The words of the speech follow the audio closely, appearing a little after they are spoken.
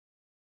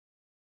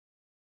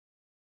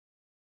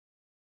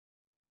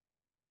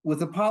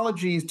with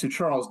apologies to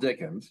Charles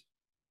Dickens,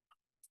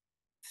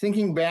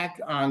 thinking back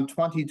on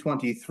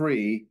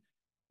 2023,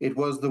 it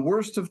was the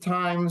worst of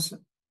times,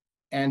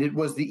 and it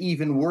was the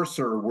even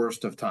worser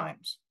worst of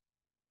times.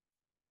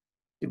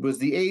 It was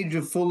the age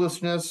of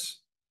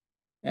foolishness,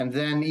 and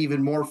then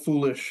even more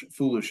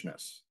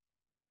foolishness.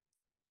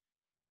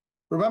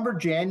 Remember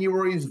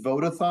January's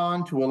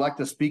vote-a-thon to elect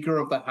a Speaker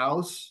of the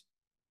House?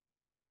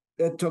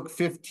 It took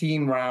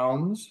 15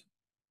 rounds.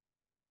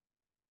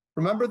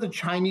 Remember the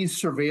Chinese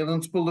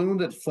surveillance balloon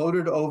that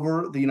floated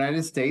over the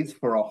United States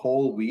for a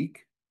whole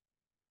week?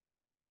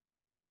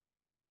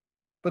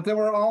 But there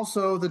were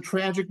also the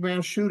tragic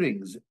mass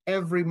shootings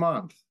every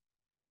month,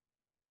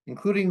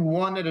 including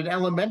one at an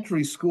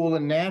elementary school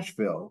in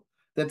Nashville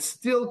that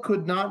still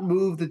could not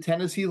move the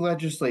Tennessee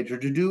legislature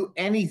to do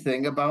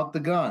anything about the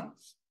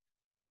guns.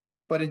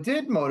 But it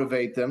did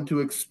motivate them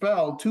to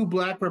expel 2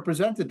 Black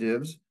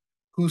representatives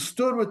who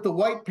stood with the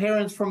white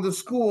parents from the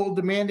school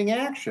demanding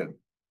action.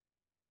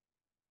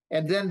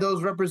 And then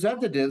those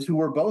representatives, who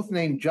were both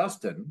named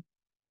Justin,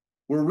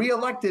 were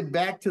reelected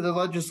back to the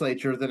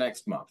legislature the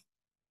next month.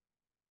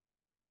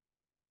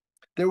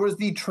 There was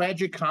the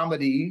tragic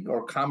comedy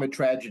or comic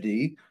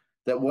tragedy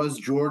that was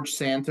George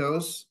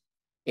Santos,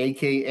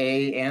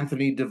 aka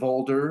Anthony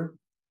DeVolder,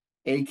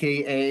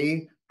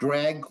 aka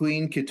drag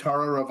queen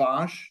Kitara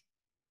Ravash.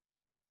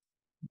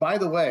 By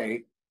the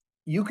way,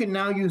 you can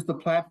now use the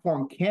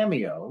platform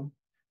Cameo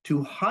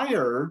to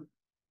hire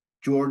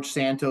George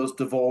Santos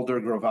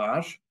DeVolder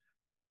Gravash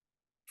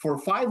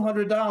for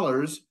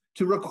 $500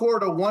 to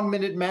record a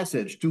 1-minute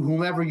message to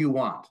whomever you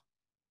want.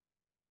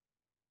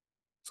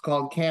 It's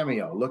called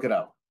Cameo. Look it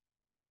up.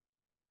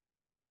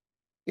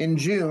 In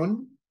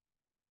June,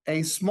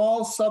 a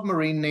small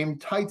submarine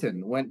named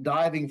Titan went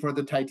diving for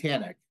the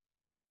Titanic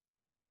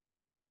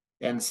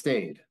and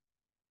stayed.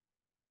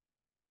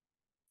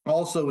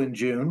 Also in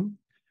June,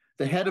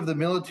 the head of the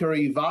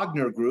military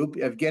Wagner group,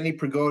 Evgeny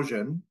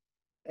Prigozhin,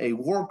 a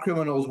war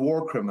criminal's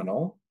war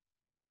criminal,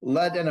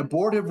 led an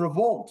abortive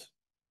revolt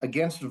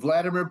against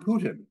Vladimir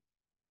Putin.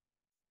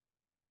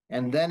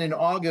 And then in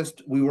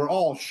August, we were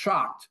all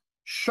shocked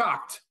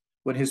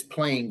when his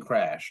plane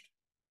crashed.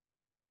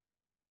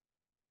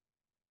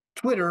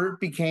 Twitter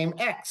became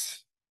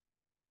X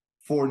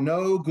for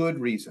no good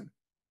reason.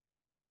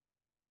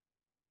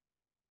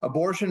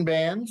 Abortion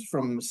bans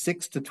from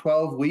 6 to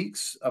 12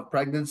 weeks of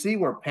pregnancy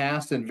were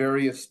passed in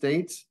various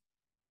states,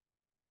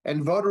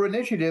 and voter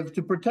initiatives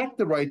to protect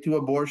the right to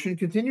abortion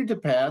continued to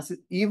pass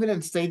even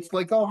in states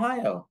like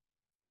Ohio.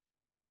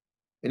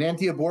 An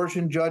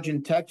anti-abortion judge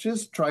in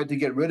Texas tried to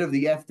get rid of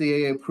the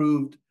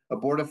FDA-approved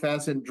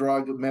abortifacient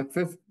drug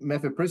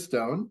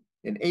mifepristone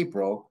in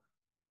April,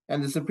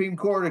 and the Supreme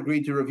Court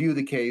agreed to review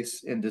the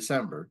case in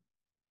December.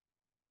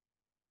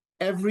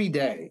 Every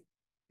day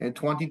in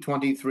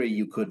 2023,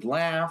 you could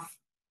laugh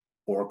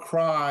or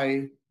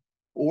cry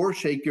or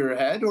shake your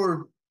head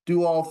or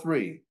do all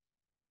three.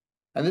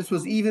 And this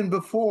was even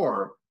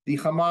before the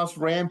Hamas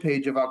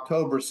rampage of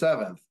October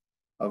 7th,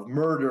 of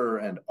murder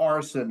and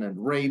arson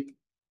and rape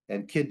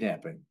and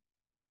kidnapping.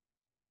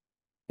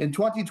 In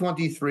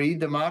 2023,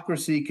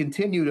 democracy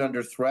continued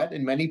under threat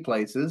in many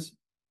places,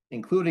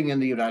 including in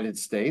the United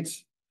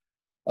States.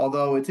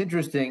 Although it's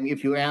interesting,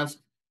 if you ask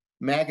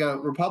MAGA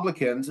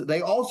Republicans,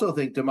 they also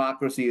think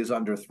democracy is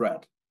under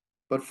threat,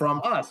 but from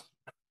us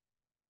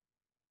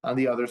on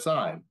the other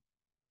side.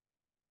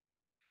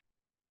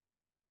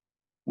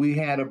 We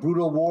had a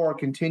brutal war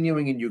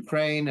continuing in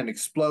Ukraine and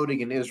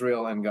exploding in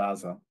Israel and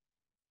Gaza.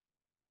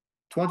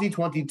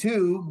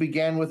 2022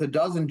 began with a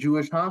dozen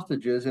Jewish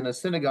hostages in a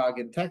synagogue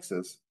in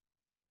Texas.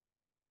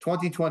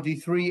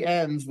 2023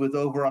 ends with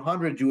over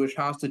 100 Jewish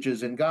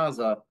hostages in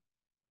Gaza,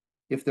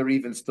 if they're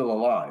even still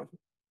alive.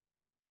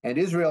 And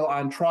Israel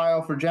on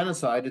trial for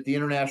genocide at the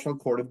International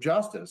Court of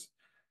Justice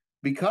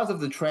because of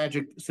the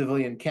tragic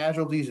civilian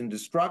casualties and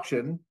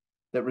destruction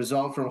that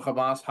result from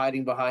Hamas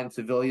hiding behind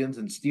civilians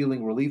and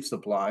stealing relief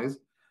supplies,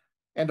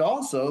 and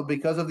also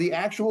because of the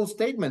actual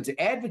statements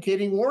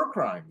advocating war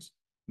crimes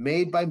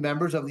made by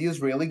members of the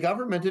Israeli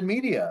government and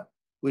media,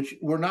 which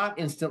were not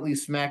instantly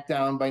smacked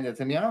down by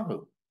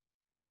Netanyahu.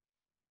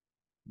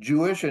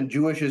 Jewish and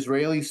Jewish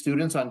Israeli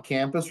students on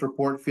campus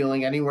report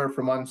feeling anywhere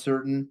from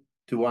uncertain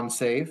to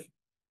unsafe.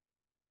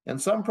 And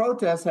some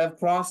protests have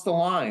crossed the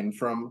line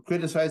from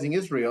criticizing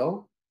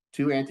Israel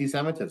to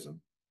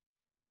anti-Semitism.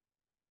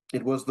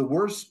 It was the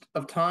worst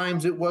of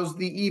times. It was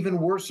the even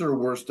worser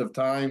worst of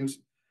times.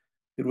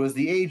 It was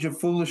the age of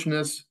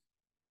foolishness,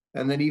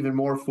 and then even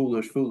more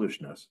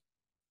foolishness.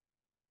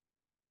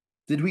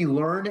 Did we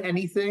learn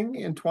anything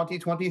in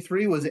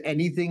 2023? Was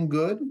anything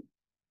good?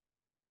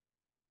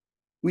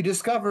 We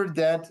discovered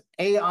that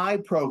AI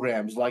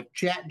programs like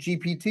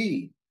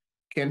ChatGPT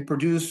can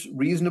produce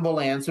reasonable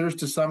answers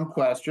to some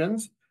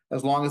questions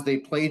as long as they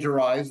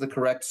plagiarize the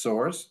correct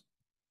source.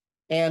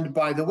 And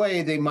by the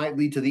way, they might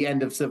lead to the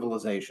end of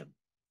civilization.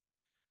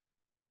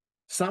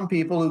 Some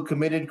people who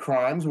committed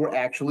crimes were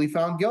actually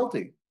found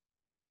guilty,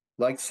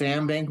 like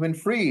Sam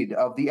Bankman-Fried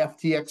of the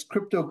FTX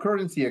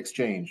cryptocurrency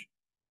exchange,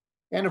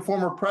 and a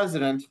former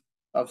president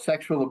of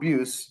sexual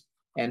abuse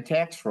and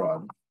tax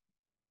fraud.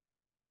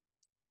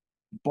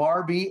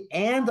 Barbie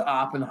and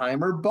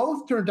Oppenheimer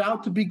both turned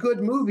out to be good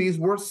movies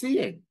worth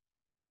seeing.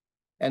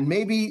 And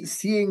maybe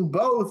seeing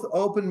both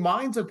opened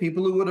minds of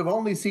people who would have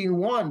only seen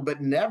one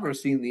but never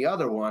seen the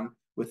other one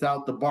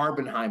without the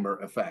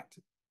Barbenheimer effect.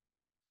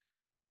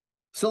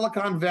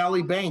 Silicon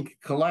Valley Bank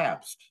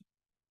collapsed.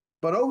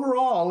 But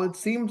overall, it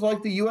seems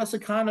like the US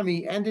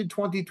economy ended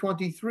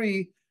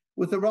 2023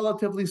 with a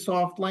relatively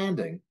soft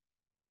landing.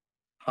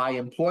 High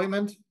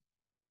employment,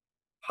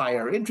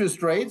 higher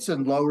interest rates,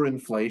 and lower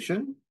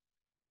inflation.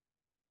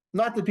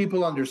 Not that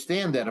people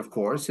understand that, of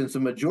course, since the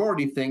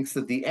majority thinks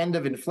that the end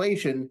of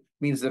inflation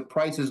means that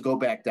prices go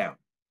back down.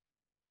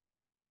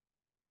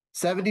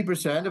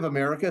 70% of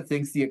America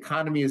thinks the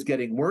economy is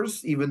getting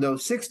worse, even though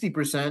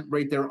 60%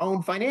 rate their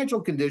own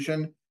financial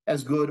condition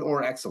as good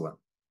or excellent.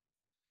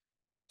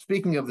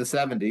 Speaking of the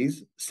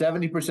 70s,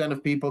 70%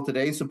 of people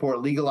today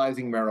support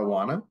legalizing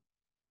marijuana.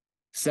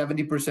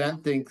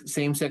 70% think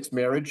same-sex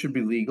marriage should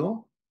be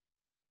legal.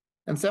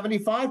 And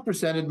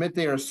 75% admit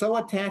they are so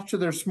attached to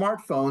their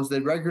smartphones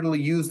they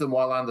regularly use them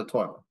while on the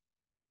toilet.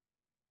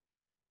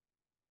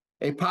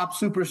 A pop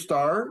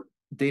superstar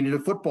dated a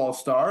football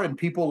star and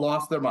people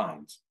lost their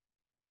minds.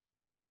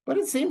 But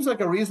it seems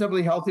like a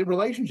reasonably healthy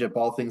relationship,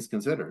 all things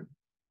considered.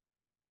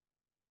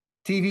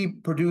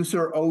 TV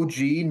producer OG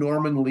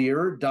Norman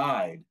Lear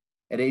died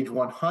at age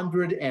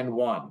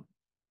 101,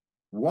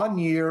 1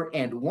 year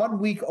and 1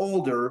 week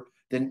older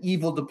than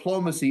evil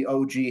diplomacy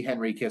OG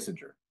Henry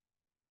Kissinger.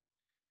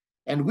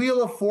 And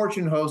Wheel of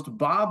Fortune host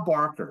Bob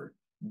Barker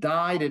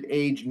died at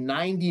age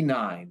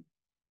 99,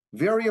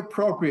 very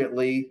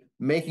appropriately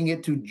making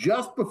it to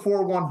just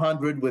before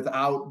 100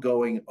 without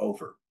going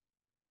over.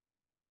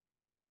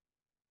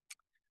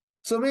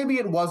 So maybe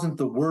it wasn't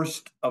the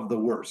worst of the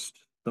worst,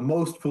 the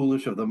most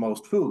foolish of the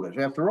most foolish.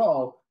 After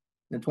all,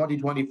 in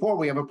 2024,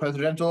 we have a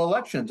presidential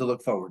election to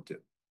look forward to.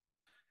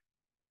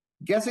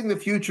 Guessing the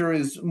future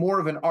is more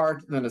of an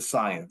art than a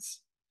science.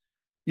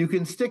 You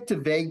can stick to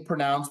vague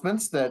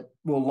pronouncements that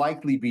will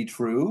likely be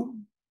true,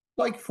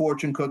 like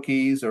fortune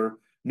cookies or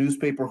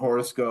newspaper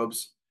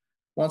horoscopes.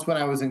 Once when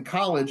I was in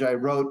college, I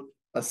wrote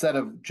a set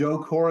of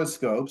joke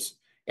horoscopes,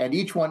 and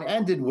each one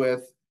ended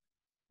with,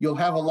 "You'll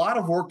have a lot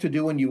of work to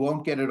do and you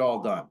won't get it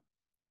all done."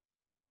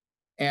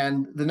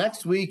 And the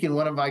next week in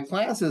one of my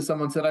classes,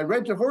 someone said, "I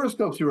read your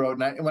horoscopes you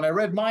wrote." And when I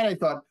read mine, I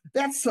thought,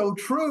 that's so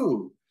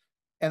true.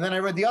 And then I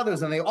read the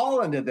others and they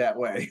all ended that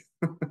way.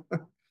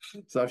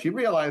 So she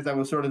realized I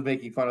was sort of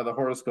making fun of the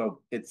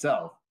horoscope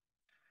itself.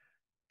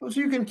 So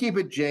you can keep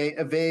it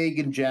vague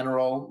and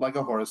general, like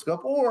a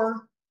horoscope,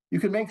 or you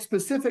can make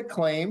specific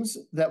claims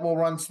that will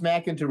run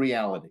smack into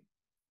reality.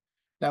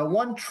 Now,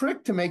 one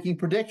trick to making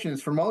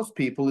predictions for most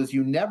people is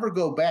you never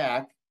go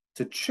back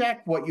to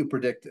check what you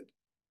predicted.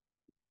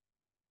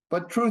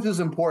 But truth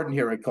is important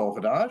here at Kol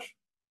Hadash.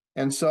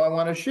 And so I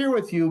want to share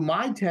with you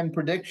my 10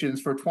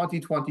 predictions for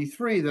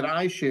 2023 that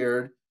I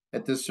shared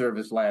at this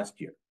service last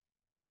year.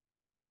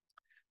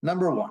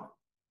 Number one,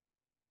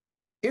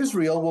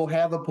 Israel will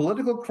have a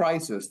political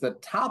crisis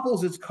that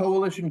topples its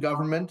coalition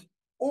government,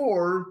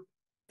 or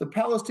the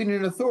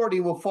Palestinian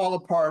Authority will fall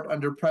apart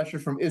under pressure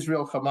from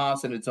Israel,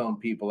 Hamas, and its own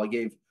people. I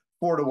gave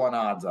 4-1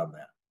 odds on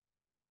that.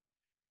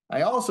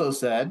 I also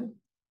said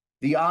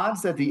the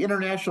odds that the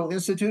International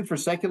Institute for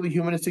Secular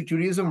Humanistic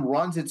Judaism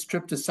runs its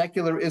trip to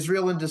secular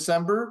Israel in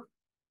December,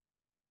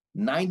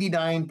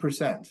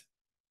 99%.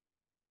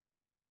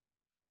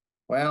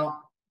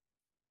 Well,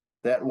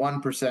 that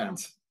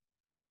 1%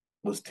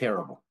 was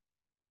terrible.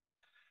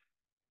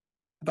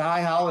 At the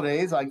high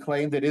holidays, I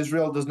claimed that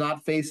Israel does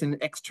not face an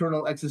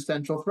external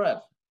existential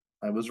threat.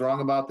 I was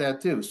wrong about that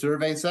too.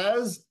 Survey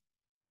says,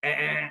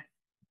 It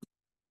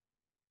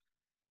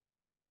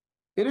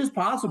is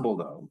possible,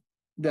 though,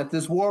 that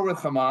this war with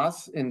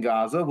Hamas in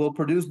Gaza will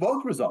produce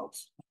both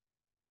results.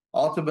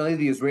 Ultimately,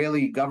 the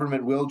Israeli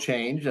government will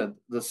change.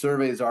 The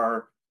surveys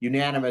are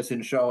unanimous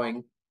in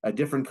showing a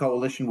different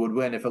coalition would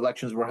win if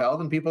elections were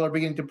held, and people are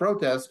beginning to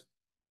protest,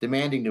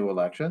 demanding new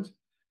elections.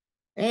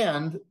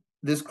 And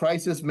this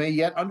crisis may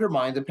yet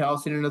undermine the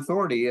Palestinian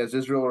Authority as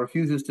Israel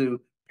refuses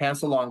to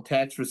pass along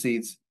tax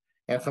receipts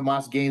and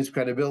Hamas gains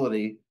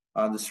credibility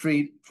on the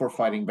street for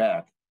fighting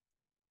back.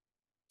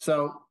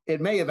 So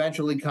it may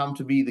eventually come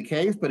to be the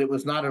case, but it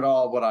was not at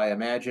all what I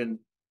imagined.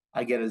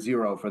 I get a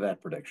 0 for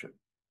that prediction.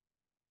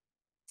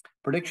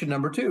 Prediction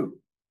number 2.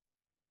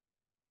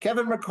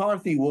 Kevin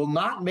McCarthy will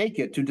not make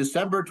it to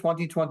December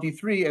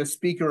 2023 as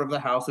Speaker of the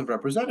House of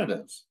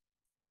Representatives.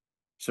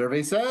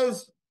 Survey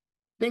says,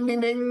 ding,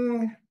 ding,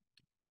 ding.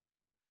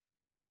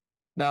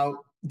 Now,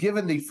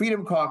 given the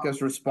Freedom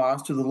Caucus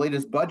response to the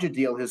latest budget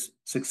deal his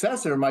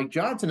successor, Mike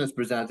Johnson, has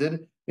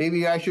presented,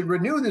 maybe I should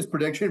renew this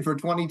prediction for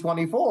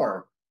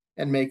 2024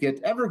 and make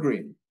it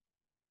evergreen.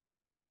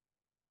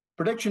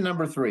 Prediction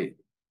number 3.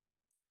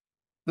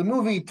 The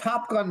movie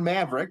Top Gun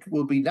Maverick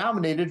will be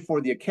nominated for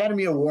the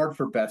Academy Award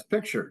for Best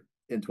Picture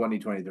in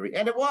 2023,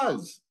 and it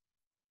was.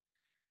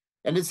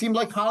 And it seemed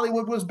like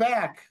Hollywood was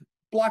back.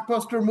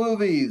 Blockbuster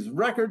movies,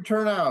 record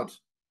turnout,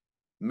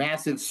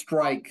 massive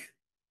strike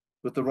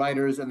with the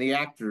writers and the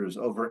actors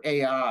over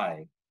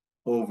AI,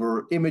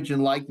 over image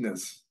and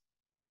likeness.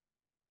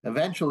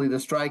 Eventually, the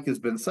strike has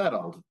been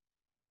settled,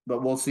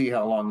 but we'll see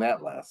how long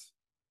that lasts.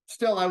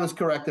 Still, I was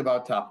correct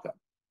about Top Gun.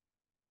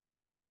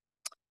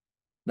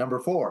 Number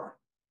 4.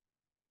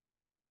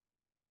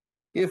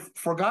 If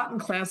forgotten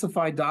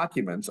classified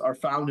documents are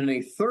found in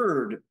a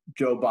third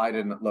Joe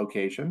Biden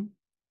location,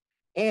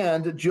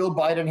 and Jill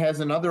Biden has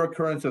another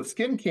occurrence of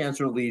skin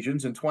cancer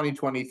lesions in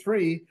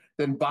 2023,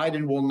 then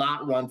Biden will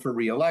not run for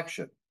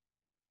re-election.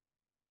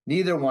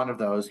 Neither one of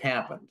those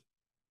happened.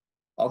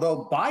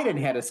 Although Biden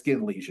had a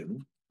skin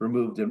lesion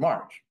removed in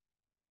March.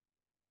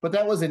 But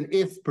that was an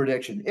if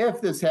prediction.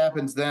 If this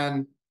happens,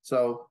 then,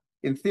 so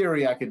in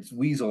theory, I could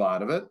weasel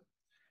out of it.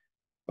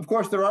 Of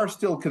course, there are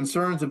still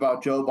concerns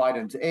about Joe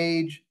Biden's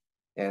age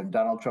and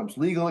Donald Trump's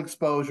legal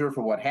exposure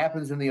for what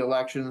happens in the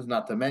elections,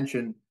 not to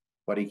mention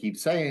what he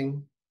keeps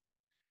saying.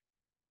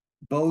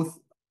 Both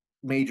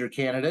major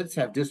candidates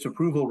have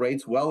disapproval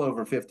rates well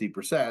over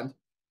 50%,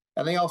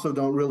 and they also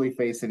don't really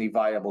face any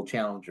viable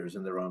challengers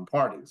in their own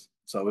parties.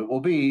 So it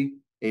will be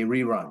a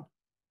rerun.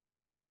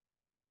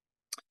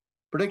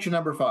 Prediction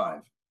number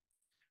 5.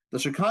 The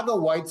Chicago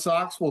White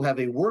Sox will have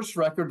a worse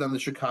record than the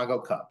Chicago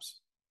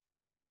Cubs.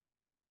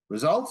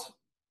 Results?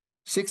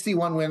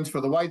 61 wins for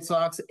the White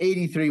Sox,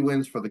 83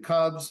 wins for the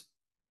Cubs.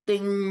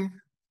 Ding!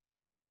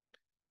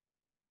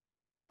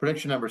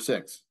 Prediction number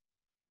 6.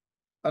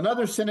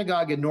 Another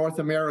synagogue in North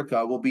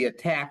America will be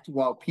attacked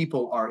while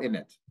people are in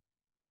it.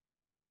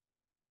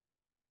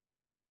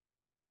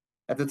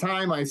 At the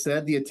time, I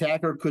said the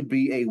attacker could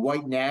be a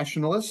white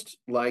nationalist,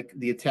 like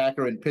the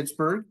attacker in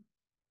Pittsburgh,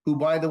 who,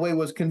 by the way,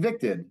 was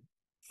convicted,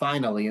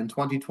 finally, in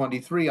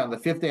 2023 on the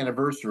 5th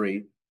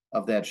anniversary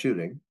of that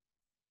shooting.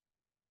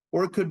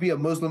 Or it could be a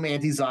Muslim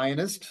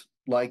anti-Zionist,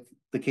 like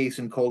the case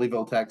in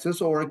Colleyville,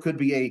 Texas, or it could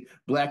be a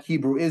Black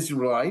Hebrew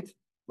Israelite,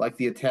 like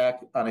the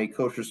attack on a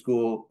kosher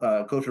school,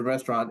 kosher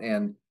restaurant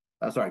and,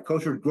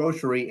 kosher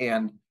grocery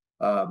and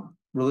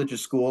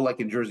religious school, like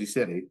in Jersey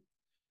City.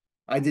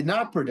 I did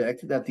not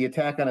predict that the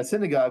attack on a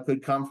synagogue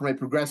could come from a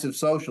progressive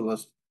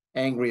socialist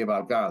angry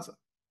about Gaza.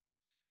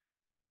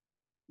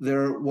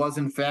 There was,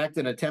 in fact,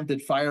 an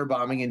attempted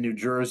firebombing in New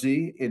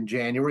Jersey in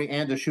January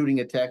and a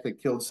shooting attack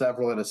that killed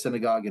several at a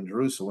synagogue in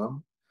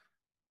Jerusalem.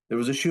 There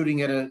was a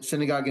shooting at a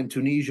synagogue in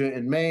Tunisia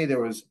in May.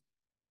 There was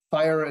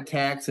fire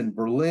attacks in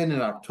Berlin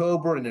in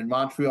October and in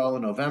Montreal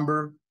in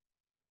November.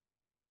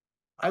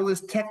 I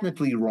was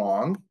technically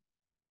wrong.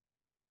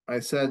 I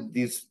said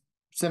these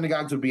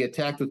synagogues would be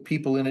attacked with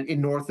people in it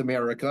in North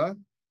America.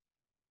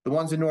 The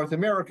ones in North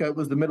America, it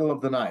was the middle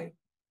of the night.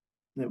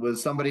 It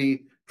was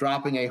somebody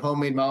dropping a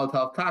homemade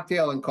Molotov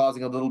cocktail and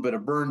causing a little bit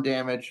of burn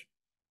damage.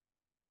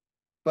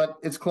 But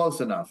it's close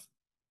enough.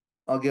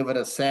 I'll give it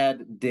a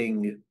sad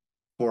ding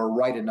for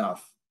right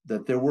enough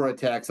that there were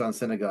attacks on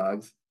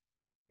synagogues,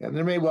 and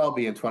there may well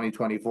be in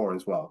 2024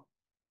 as well.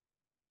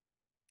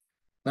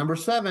 Number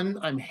 7,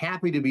 I'm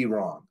happy to be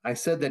wrong. I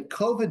said that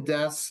COVID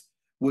deaths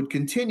would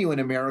continue in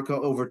America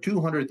over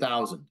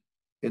 200,000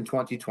 in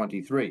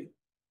 2023.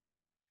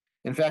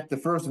 In fact, the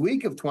first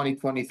week of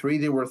 2023,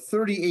 there were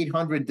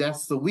 3,800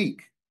 deaths a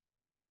week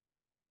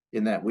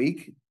in that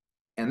week,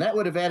 and that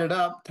would have added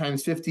up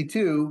times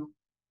 52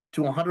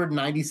 to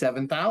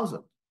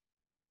 197,000.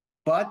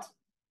 But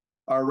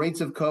our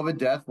rates of COVID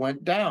death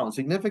went down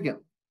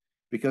significantly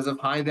because of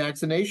high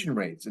vaccination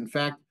rates. In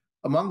fact,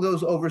 among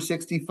those over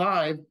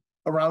 65,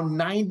 around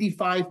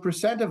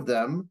 95% of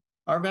them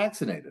are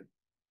vaccinated.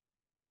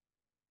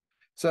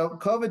 So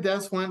COVID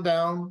deaths went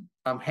down.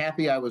 I'm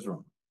happy I was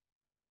wrong.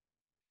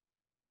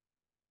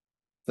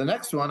 The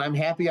next one, I'm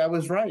happy I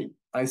was right.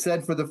 I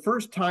said for the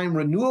first time,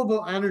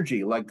 renewable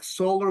energy like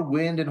solar,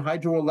 wind, and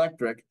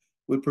hydroelectric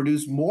would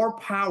produce more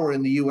power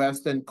in the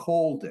US than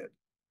coal did.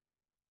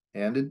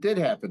 And it did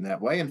happen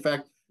that way. In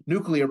fact,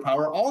 nuclear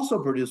power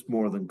also produced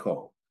more than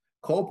coal.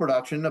 Coal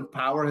production of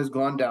power has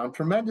gone down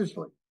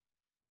tremendously.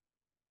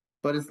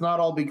 But it's not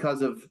all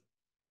because of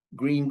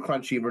green,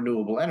 crunchy,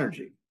 renewable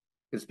energy.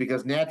 It's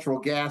because natural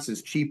gas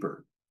is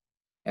cheaper.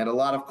 And a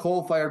lot of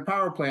coal-fired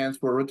power plants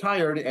were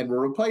retired and were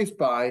replaced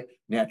by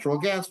natural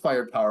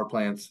gas-fired power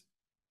plants.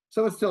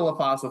 So it's still a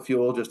fossil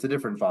fuel, just a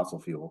different fossil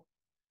fuel.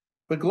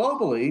 But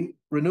globally,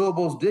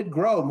 renewables did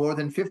grow more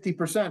than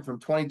 50% from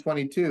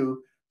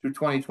 2022 through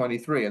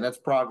 2023, and that's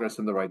progress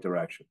in the right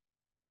direction.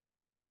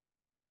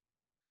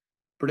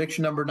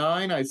 Prediction number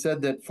 9, I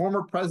said that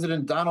former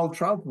President Donald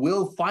Trump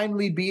will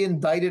finally be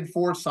indicted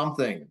for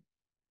something.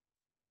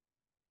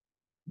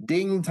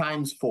 Ding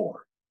times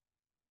 4.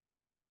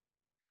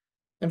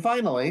 And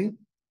finally,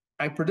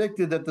 I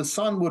predicted that the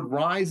sun would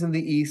rise in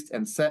the east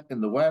and set in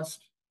the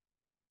west.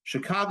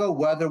 Chicago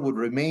weather would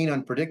remain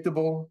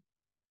unpredictable.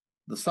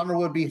 The summer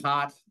would be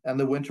hot and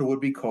the winter would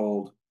be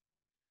cold.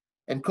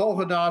 And Kol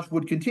Hadash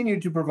would continue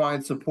to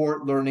provide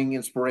support, learning,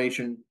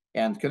 inspiration,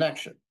 and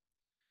connection.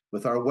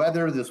 With our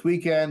weather this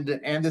weekend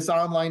and this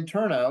online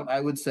turnout,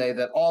 I would say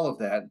that all of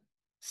that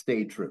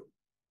stayed true.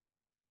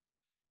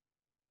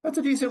 That's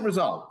a decent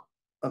result.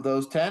 Of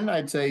those 10,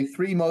 I'd say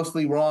 3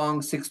 mostly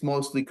wrong, 6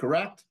 mostly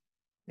correct,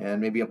 and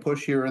maybe a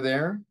push here or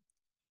there.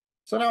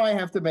 So now I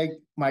have to make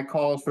my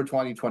calls for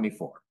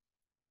 2024.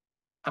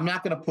 I'm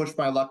not going to push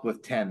my luck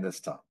with 10 this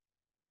time.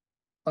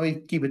 Let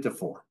me keep it to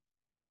 4.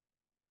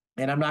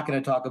 And I'm not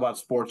going to talk about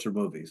sports or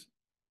movies.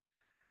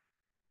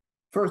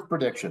 First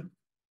prediction.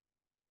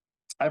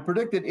 I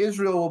predict that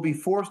Israel will be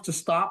forced to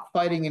stop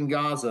fighting in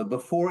Gaza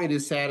before it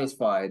is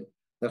satisfied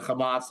that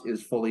Hamas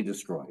is fully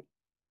destroyed.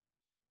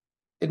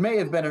 It may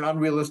have been an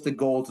unrealistic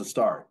goal to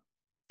start,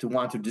 to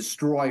want to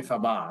destroy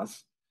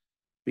Hamas,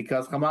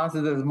 because Hamas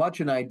is as much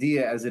an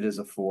idea as it is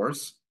a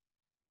force,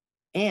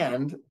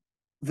 and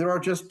there are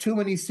just too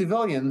many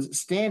civilians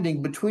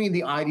standing between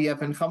the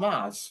IDF and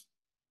Hamas,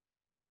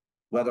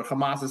 whether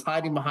Hamas is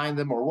hiding behind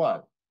them or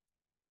what.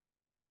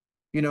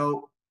 You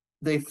know,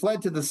 they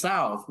fled to the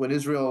south when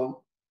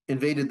Israel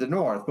invaded the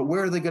north, but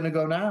where are they going to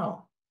go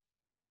now?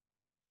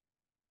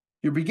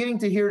 You're beginning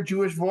to hear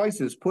Jewish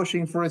voices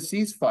pushing for a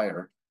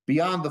ceasefire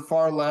beyond the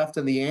far left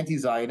and the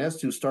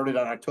anti-Zionists who started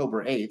on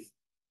October 8th.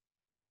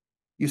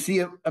 You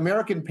see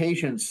American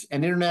patience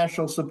and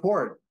international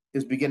support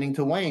is beginning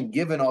to wane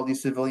given all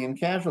these civilian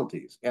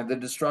casualties and the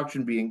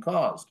destruction being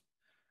caused.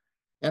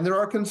 And there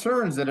are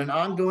concerns that an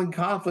ongoing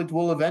conflict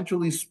will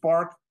eventually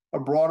spark a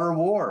broader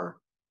war.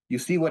 You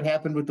see what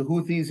happened with the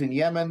Houthis in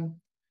Yemen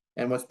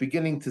and what's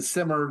beginning to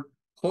simmer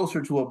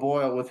closer to a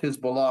boil with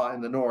Hezbollah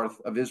in the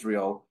north of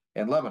Israel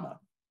and Lebanon.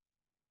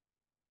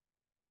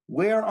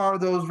 Where are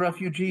those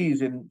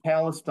refugees in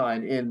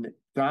Palestine, in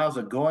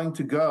Gaza, going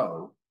to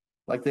go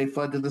like they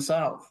fled to the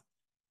south?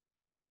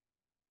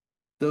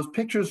 Those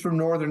pictures from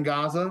northern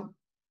Gaza,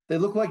 they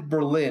look like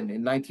Berlin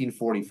in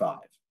 1945.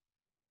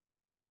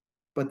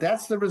 But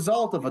that's the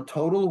result of a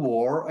total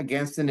war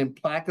against an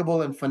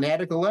implacable and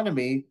fanatical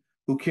enemy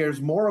who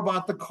cares more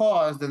about the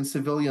cause than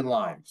civilian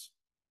lives.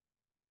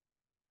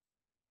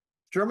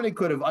 Germany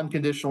could have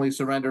unconditionally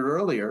surrendered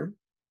earlier,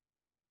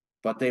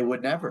 but they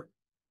would never.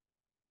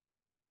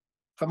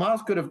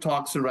 Hamas could have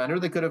talked surrender,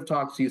 they could have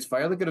talked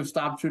ceasefire, they could have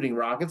stopped shooting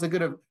rockets, they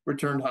could have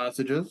returned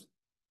hostages.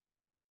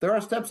 There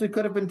are steps that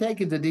could have been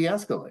taken to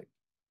de-escalate.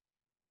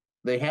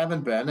 They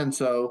haven't been, and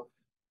so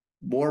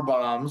more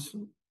bombs,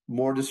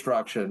 more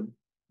destruction,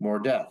 more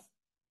death.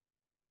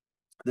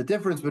 The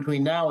difference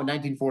between now and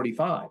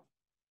 1945,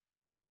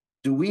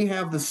 do we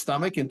have the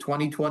stomach in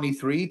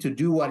 2023 to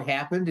do what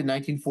happened in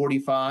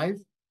 1945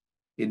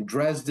 in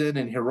Dresden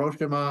and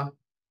Hiroshima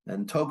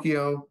and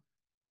Tokyo?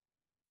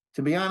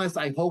 To be honest,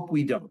 I hope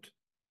we don't.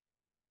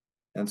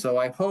 And so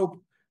I hope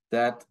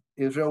that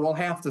Israel will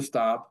have to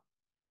stop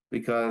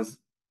because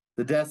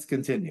the deaths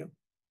continue.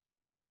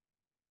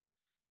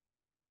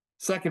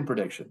 Second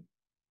prediction.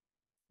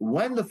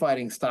 When the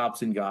fighting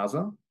stops in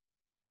Gaza,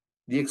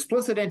 the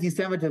explicit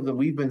anti-Semitism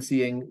we've been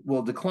seeing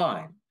will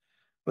decline,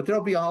 but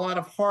there'll be a lot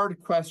of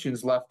hard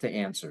questions left to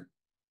answer.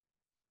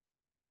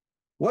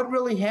 What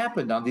really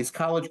happened on these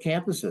college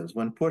campuses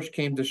when push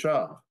came to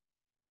shove?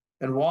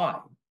 And why?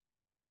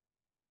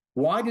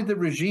 Why did the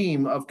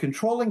regime of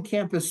controlling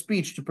campus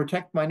speech to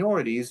protect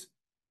minorities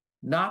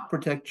not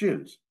protect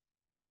Jews?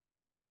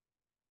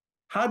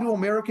 How do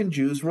American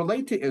Jews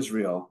relate to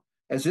Israel,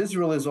 as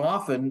Israel is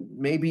often,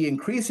 maybe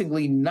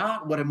increasingly,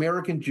 not what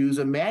American Jews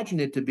imagine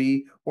it to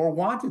be or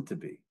want it to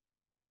be?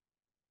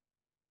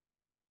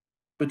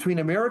 Between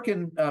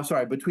Republican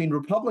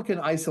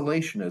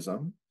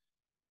isolationism,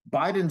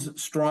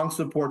 Biden's strong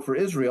support for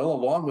Israel,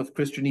 along with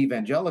Christian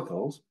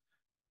evangelicals,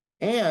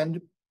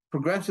 and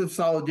progressive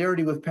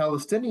solidarity with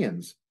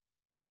Palestinians,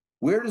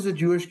 where does the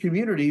Jewish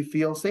community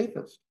feel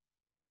safest?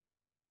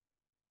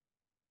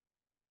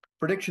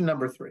 Prediction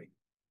number 3.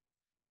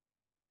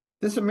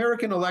 This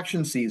American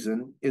election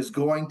season is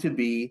going to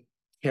be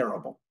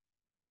terrible.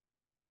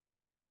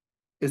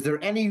 Is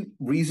there any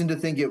reason to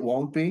think it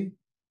won't be?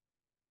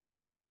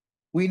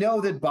 We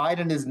know that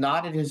Biden is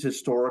not at his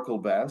historical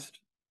best.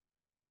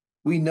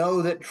 We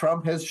know that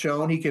Trump has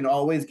shown he can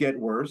always get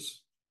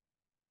worse.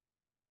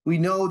 We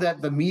know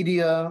that the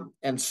media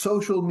and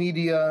social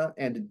media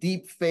and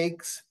deep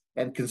fakes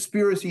and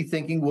conspiracy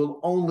thinking will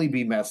only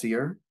be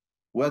messier,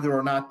 whether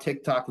or not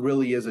TikTok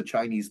really is a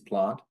Chinese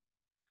plot.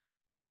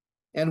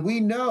 And we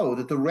know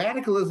that the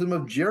radicalism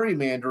of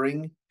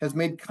gerrymandering has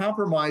made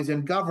compromise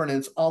in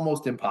governance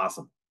almost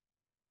impossible.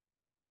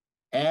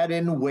 Add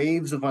in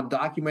waves of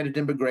undocumented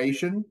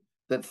immigration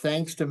that,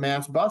 thanks to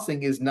mass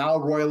busing, is now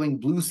roiling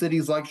blue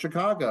cities like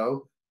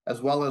Chicago,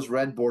 as well as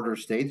red border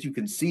states. You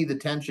can see the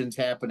tensions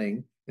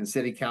happening in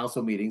city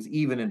council meetings,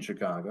 even in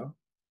Chicago.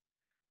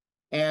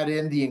 Add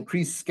in the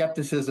increased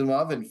skepticism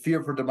of and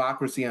fear for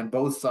democracy on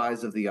both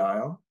sides of the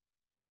aisle.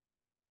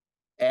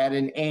 Add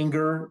in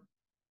anger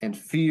and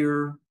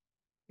fear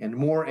and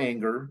more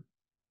anger.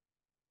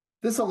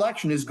 This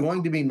election is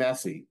going to be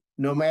messy,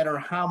 no matter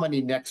how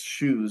many next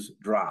shoes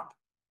drop.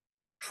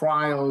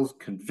 Trials,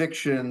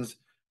 convictions,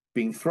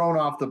 being thrown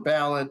off the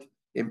ballot,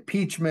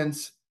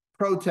 impeachments,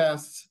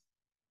 protests,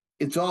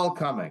 it's all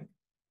coming,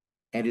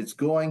 and it's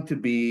going to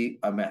be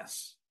a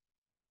mess.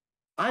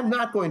 I'm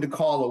not going to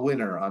call a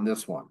winner on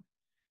this one,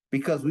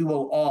 because we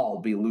will all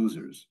be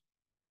losers.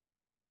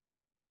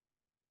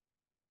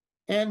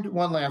 And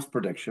one last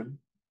prediction.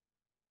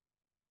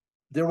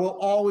 There will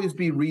always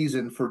be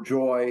reason for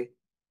joy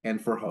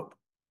and for hope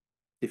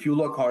if you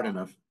look hard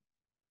enough.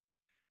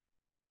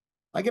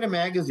 I get a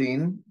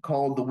magazine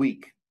called The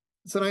Week.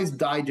 It's a nice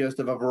digest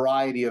of a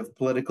variety of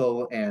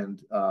political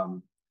and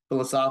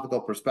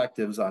philosophical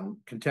perspectives on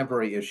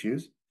contemporary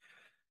issues.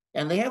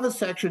 And they have a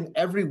section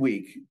every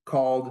week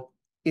called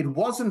It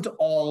Wasn't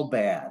All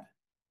Bad.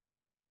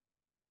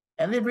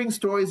 And they bring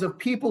stories of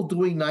people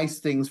doing nice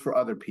things for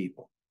other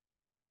people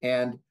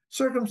and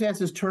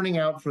circumstances turning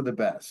out for the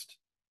best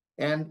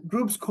and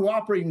groups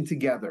cooperating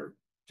together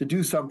to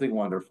do something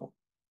wonderful.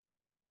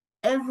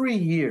 Every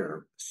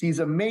year sees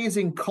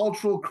amazing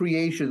cultural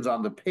creations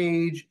on the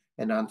page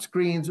and on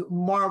screens,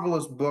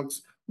 marvelous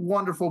books,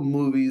 wonderful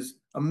movies,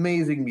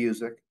 amazing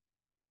music.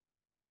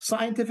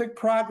 Scientific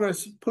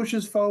progress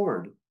pushes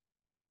forward.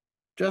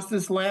 Just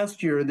this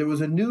last year, there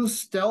was a new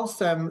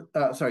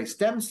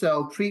stem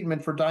cell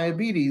treatment for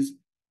diabetes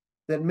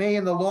that may,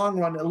 in the long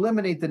run,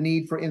 eliminate the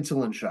need for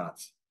insulin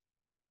shots.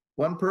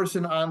 One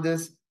person on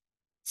this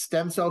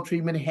stem cell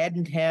treatment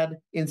hadn't had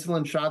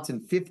insulin shots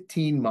in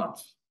 15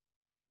 months,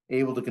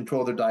 able to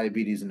control their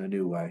diabetes in a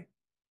new way.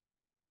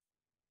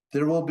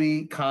 There will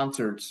be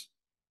concerts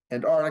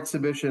and art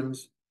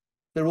exhibitions.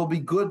 There will be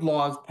good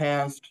laws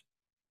passed.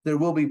 There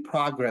will be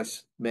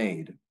progress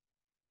made.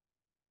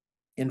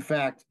 In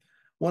fact,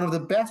 one of the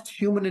best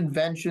human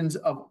inventions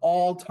of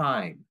all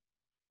time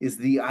is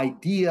the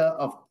idea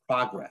of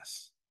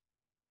progress.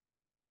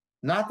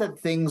 Not that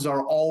things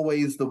are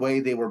always the way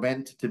they were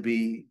meant to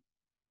be,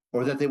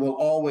 or that they will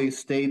always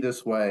stay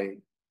this way,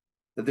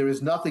 that there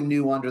is nothing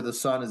new under the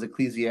sun, as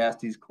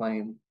Ecclesiastes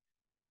claim,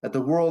 that the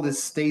world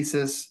is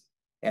stasis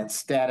and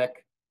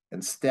static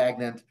and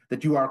stagnant,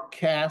 that you are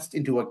cast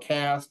into a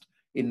caste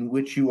in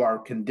which you are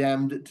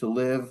condemned to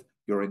live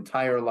your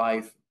entire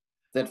life,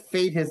 that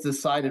fate has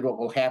decided what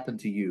will happen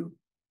to you.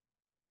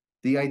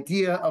 The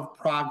idea of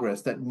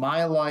progress, that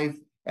my life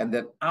and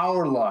that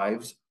our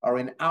lives are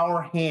in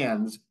our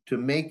hands to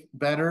make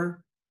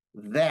better,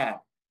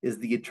 that is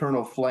the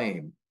eternal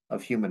flame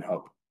of human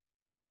hope.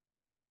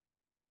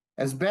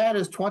 As bad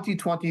as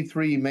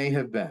 2023 may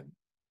have been,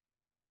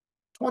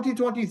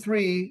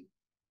 2023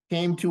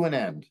 came to an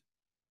end,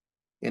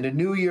 and a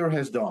new year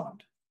has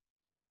dawned.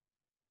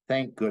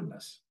 Thank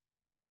goodness.